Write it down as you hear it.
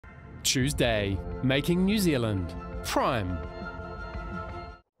Tuesday, Making New Zealand, Prime.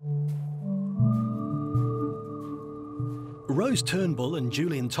 Rose Turnbull and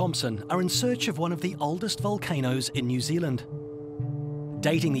Julian Thompson are in search of one of the oldest volcanoes in New Zealand.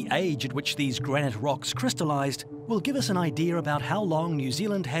 Dating the age at which these granite rocks crystallised will give us an idea about how long New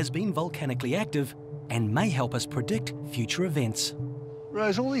Zealand has been volcanically active and may help us predict future events.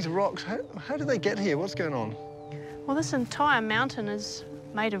 Rose, all these rocks, how did they get here? What's going on? Well, this entire mountain is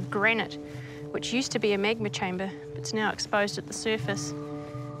made of granite, which used to be a magma chamber, but it's now exposed at the surface.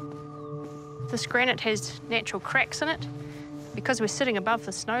 This granite has natural cracks in it. Because we're sitting above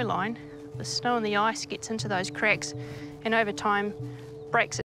the snow line, the snow and the ice gets into those cracks and over time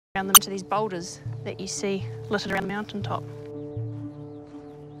breaks it down them into these boulders that you see littered around the mountaintop.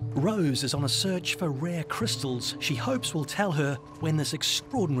 Rose is on a search for rare crystals she hopes will tell her when this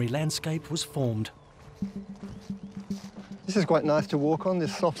extraordinary landscape was formed. This is quite nice to walk on,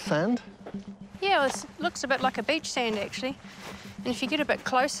 this soft sand. Yeah, well, this looks a bit like a beach sand actually. And if you get a bit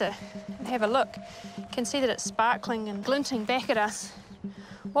closer and have a look, you can see that it's sparkling and glinting back at us.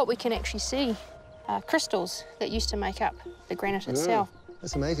 What we can actually see are crystals that used to make up the granite itself.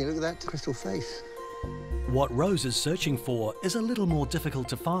 That's amazing, look at that crystal face. What Rose is searching for is a little more difficult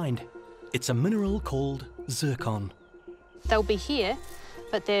to find. It's a mineral called zircon. They'll be here,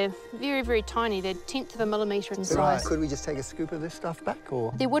 but they're very, very tiny. They're 1/10 of a millimetre in size. Right. Could we just take a scoop of this stuff back,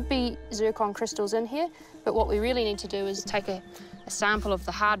 or? There would be zircon crystals in here, but what we really need to do is take a sample of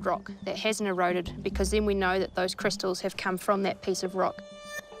the hard rock that hasn't eroded, because then we know that those crystals have come from that piece of rock.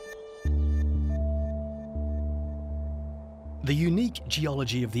 The unique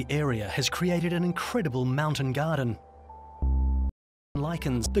geology of the area has created an incredible mountain garden.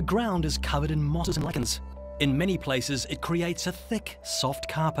 Lichens, the ground is covered in mosses and lichens. In many places, it creates a thick, soft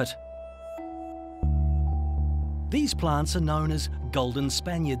carpet. These plants are known as golden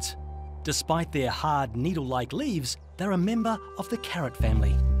Spaniards. Despite their hard, needle-like leaves, they're a member of the carrot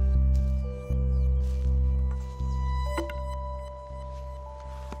family.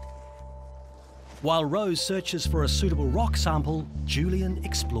 While Rose searches for a suitable rock sample, Julian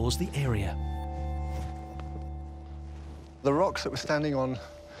explores the area. The rocks that we're standing on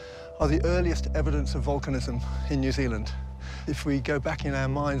are the earliest evidence of volcanism in New Zealand. If we go back in our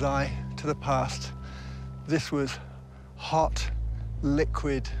mind's eye to the past, this was hot,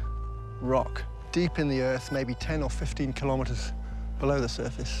 liquid rock, deep in the earth, maybe 10 or 15 kilometres below the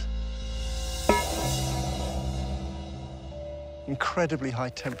surface. Incredibly high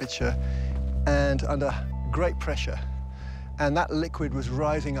temperature and under great pressure. And that liquid was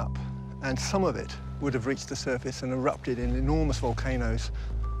rising up, and some of it would have reached the surface and erupted in enormous volcanoes.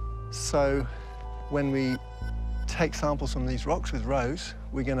 So when we take samples from these rocks with Rose,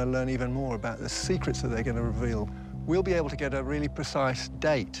 we're going to learn even more about the secrets that they're going to reveal. We'll be able to get a really precise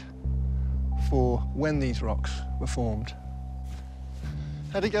date for when these rocks were formed.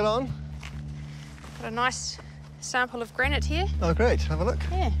 How'd it get on? Got a nice sample of granite here. Oh, great. Have a look.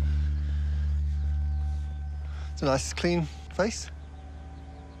 Yeah. It's a nice, clean face.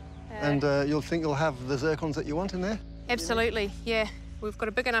 And you'll think you'll have the zircons that you want in there? Absolutely, yeah. We've got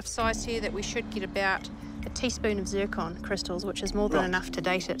a big enough size here that we should get about a teaspoon of zircon crystals, which is more than enough to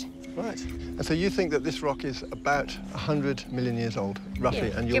date it. Right. And so you think that this rock is about 100 million years old, roughly,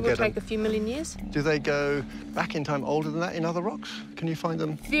 yeah, and you'll give or get take a few million years. Do they go back in time older than that in other rocks? Can you find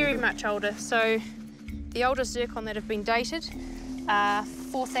them? Very much older. So the oldest zircon that have been dated are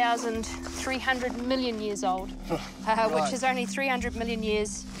 4,300 million years old, which is only 300 million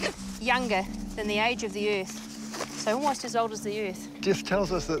years younger than the age of the Earth. So almost as old as the Earth. Just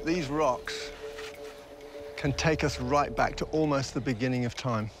tells us that these rocks can take us right back to almost the beginning of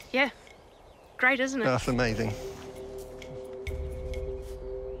time. Yeah. Great, isn't it? That's amazing.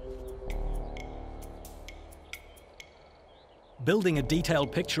 Building a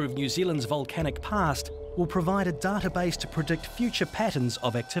detailed picture of New Zealand's volcanic past will provide a database to predict future patterns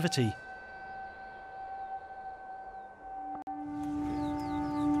of activity.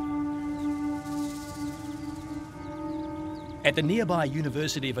 At the nearby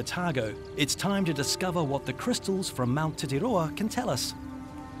University of Otago, it's time to discover what the crystals from Mount Titiroa can tell us.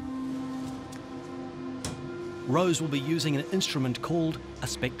 Rose will be using an instrument called a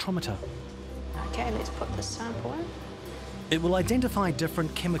spectrometer. Okay, let's put the sample in. It will identify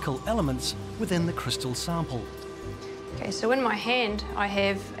different chemical elements within the crystal sample. Okay, so in my hand I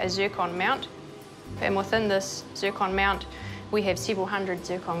have a zircon mount, and within this zircon mount we have several hundred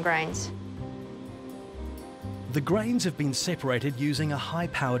zircon grains. The grains have been separated using a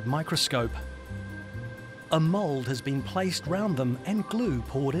high-powered microscope. A mould has been placed round them and glue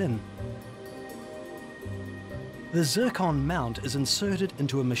poured in. The zircon mount is inserted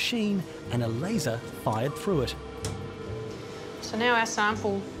into a machine and a laser fired through it. So now our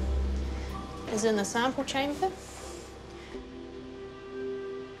sample is in the sample chamber.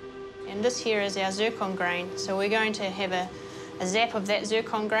 And this here is our zircon grain. So we're going to have a zap of that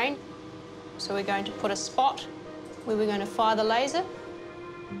zircon grain. So we're going to put a spot where we're going to fire the laser.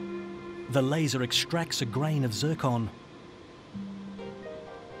 The laser extracts a grain of zircon.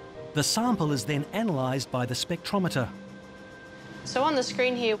 The sample is then analysed by the spectrometer. So on the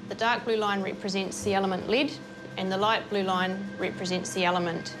screen here, the dark blue line represents the element lead, and the light blue line represents the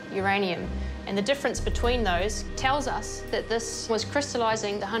element uranium. And the difference between those tells us that this was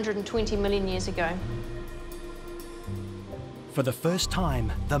crystallising 120 million years ago. For the first time,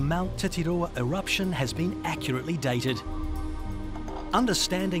 the Mount Titiroa eruption has been accurately dated.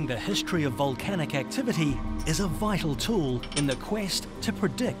 Understanding the history of volcanic activity is a vital tool in the quest to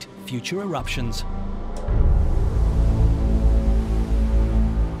predict future eruptions.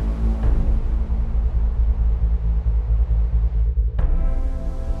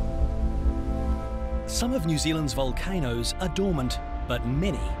 Some of New Zealand's volcanoes are dormant, but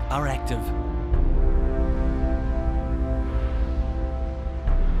many are active.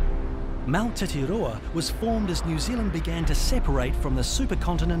 Mount Titiroa was formed as New Zealand began to separate from the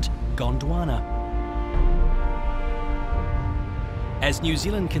supercontinent Gondwana. As New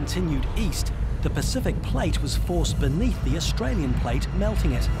Zealand continued east, the Pacific plate was forced beneath the Australian plate,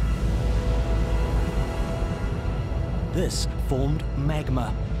 melting it. This formed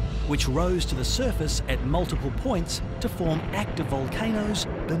magma, which rose to the surface at multiple points to form active volcanoes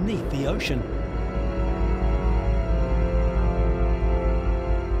beneath the ocean.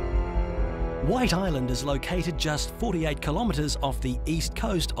 White Island is located just 48 kilometres off the east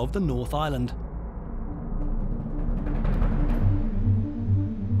coast of the North Island.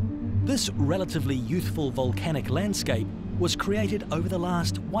 This relatively youthful volcanic landscape was created over the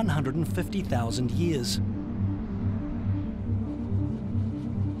last 150,000 years.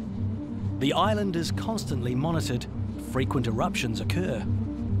 The island is constantly monitored. Frequent eruptions occur.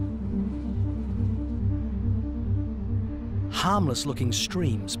 Harmless-looking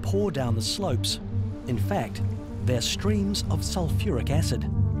streams pour down the slopes. In fact, they're streams of sulfuric acid.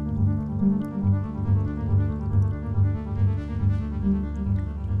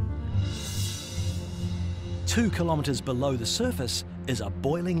 Two kilometres below the surface is a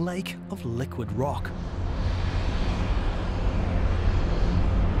boiling lake of liquid rock.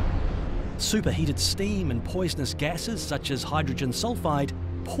 Superheated steam and poisonous gases such as hydrogen sulfide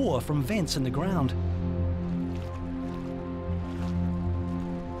pour from vents in the ground.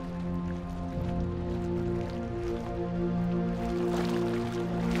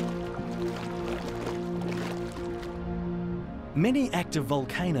 Many active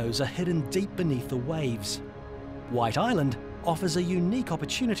volcanoes are hidden deep beneath the waves. White Island offers a unique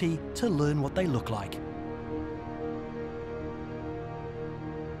opportunity to learn what they look like.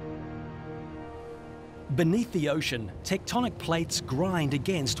 Beneath the ocean, tectonic plates grind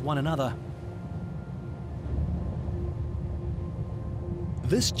against one another.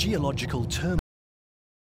 This geological turmoil